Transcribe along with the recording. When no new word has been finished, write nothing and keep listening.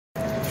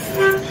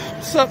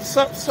Sup.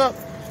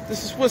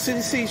 This is Wood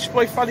City C. Your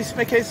boy Friday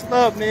Smith Case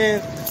Love,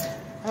 man.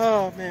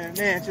 Oh, man,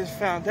 just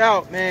found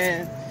out,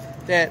 man,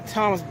 that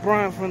Thomas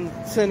Bryant from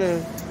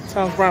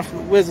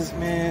the Wizards,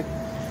 man,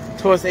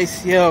 tore his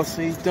ACL,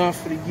 so he's done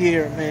for the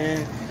year,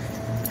 man.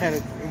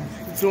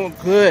 He's doing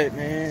good,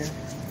 man.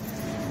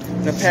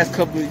 The past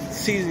couple of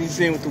seasons he's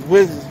been with the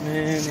Wizards,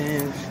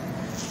 man,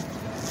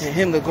 and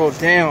him to go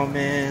down,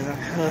 man.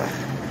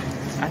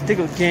 I think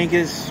the game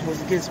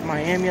was against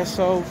Miami or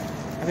so.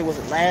 I think was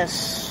it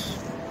last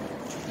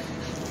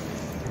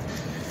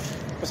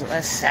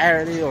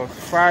Saturday or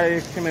Friday? I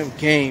can't remember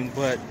the game,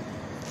 but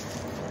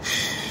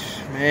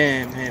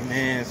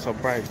man. So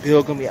Bradley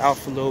Beal gonna be out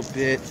for a little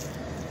bit,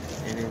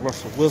 and then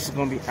Russell Wilson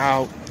gonna be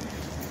out.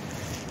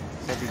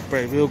 So I think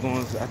Bradley Beal going.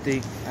 I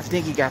think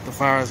he got the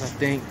virus.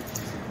 And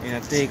I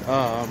think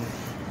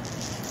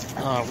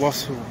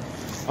Russell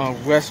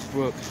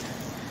Westbrook,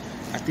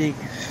 I think,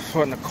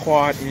 from the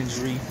quad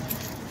injury.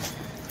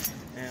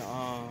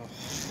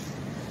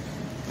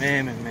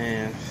 And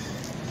man.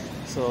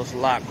 So there's a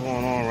lot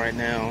going on right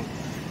now.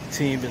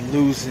 Team been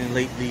losing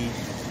lately.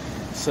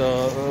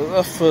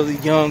 So for the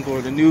young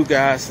or the new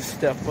guys to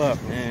step up,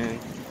 man.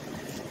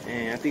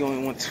 And I think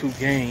only won 2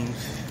 games.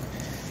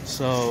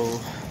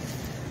 So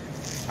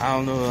I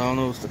don't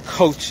know if it's the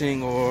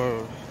coaching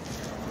or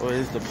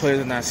is the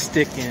players not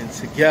sticking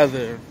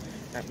together,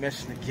 not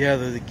meshing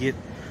together to get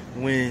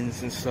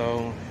wins. And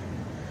so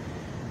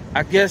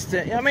I guess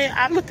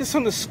I looked at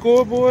some of the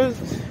scoreboards.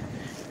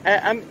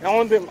 I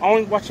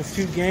only watch a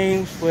few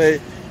games,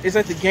 but it's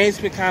like the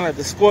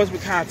scores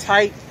been kind of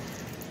tight,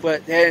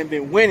 but they haven't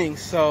been winning.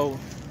 So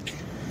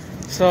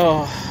that's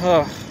a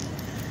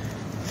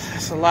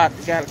lot.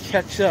 You got to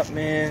catch up,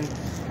 man.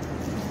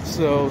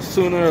 So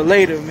sooner or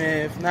later,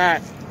 man. If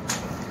not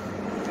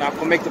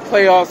gonna make the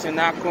playoffs and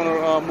not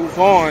gonna move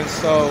on.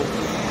 So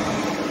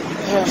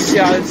see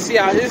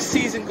how this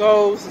season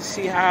goes, and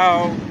see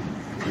how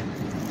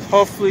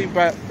hopefully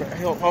Brad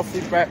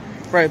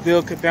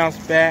Beal could bounce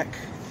back.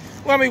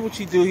 Well, I mean, what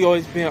you do, he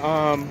always been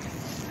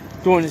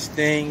doing his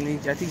thing.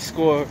 I think he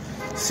scored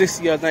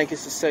 60 the other night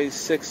against the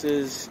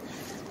 76ers.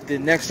 The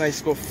next night he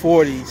scored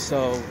 40,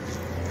 so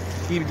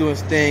he be doing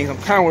his thing. I'm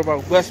kind of worried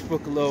about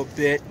Westbrook a little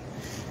bit.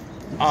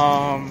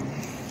 I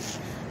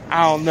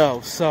don't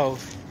know. So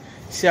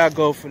see how I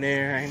go from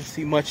there. I didn't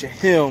see much of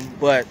him,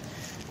 but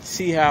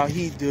see how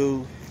he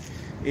do.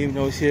 Even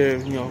though he's here,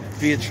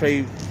 via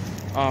trade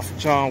for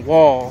John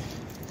Wall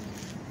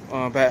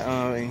back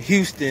in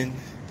Houston.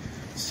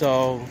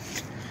 So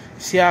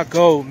see how it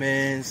go,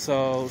 man.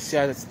 So see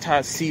how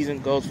the season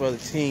goes for other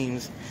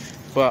teams.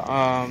 But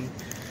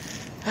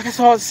that's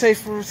all to say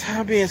for the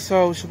time being.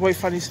 So it's your boy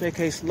Friday Smith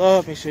Case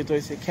Love. Make sure you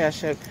say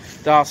Cash App,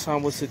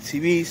 $WSWOODCITY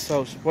TV.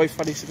 So it's your boy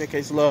Friday Smith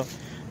Case Love.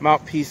 I'm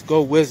out. Peace.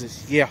 Go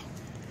Wizards. Yeah.